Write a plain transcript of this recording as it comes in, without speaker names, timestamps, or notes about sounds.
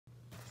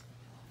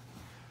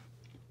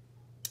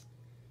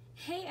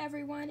Hey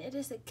everyone, it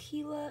is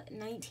Akeelah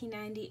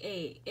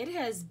 1998. It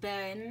has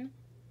been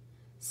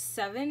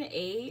 7,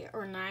 8,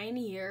 or 9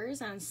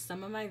 years on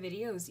some of my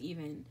videos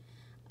even.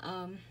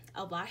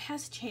 A lot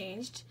has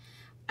changed.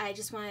 I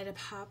just wanted to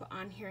pop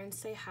on here and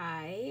say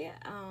hi.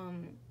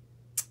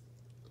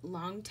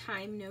 Long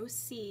time no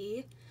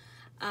see.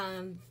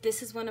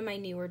 This is one of my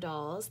newer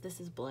dolls.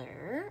 This is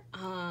Blaire,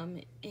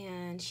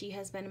 and she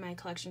has been in my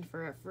collection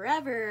for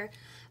forever,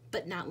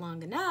 but not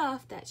long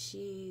enough that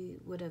she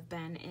would have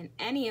been in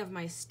any of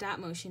my stop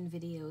motion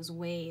videos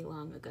way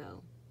long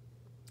ago.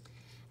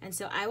 And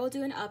so I will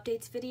do an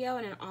updates video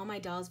and an all my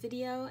dolls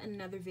video and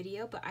another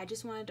video, but I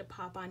just wanted to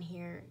pop on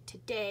here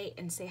today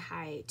and say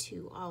hi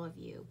to all of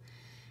you.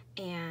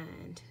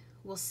 And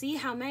we'll see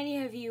how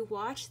many of you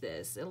watch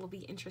this. It'll be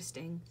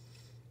interesting.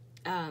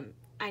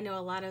 I know a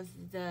lot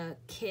of the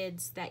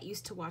kids that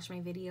used to watch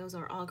my videos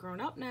are all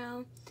grown up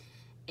now,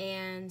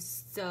 and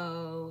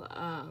so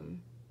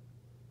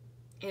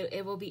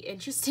it will be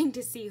interesting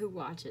to see who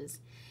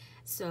watches.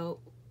 So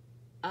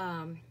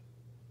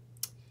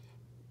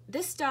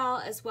this doll,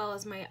 as well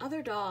as my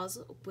other dolls,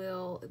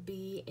 will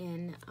be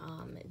in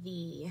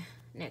the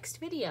next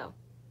video,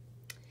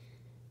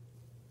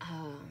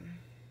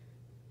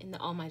 in the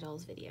All My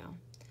Dolls video,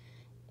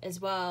 as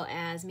well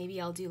as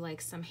maybe I'll do like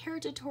some hair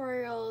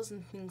tutorials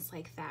and things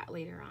like that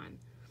later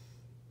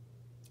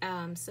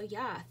on. So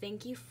yeah,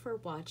 thank you for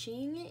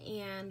watching,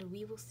 and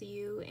we will see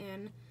you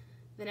in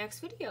the next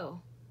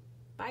video.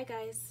 Bye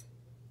guys.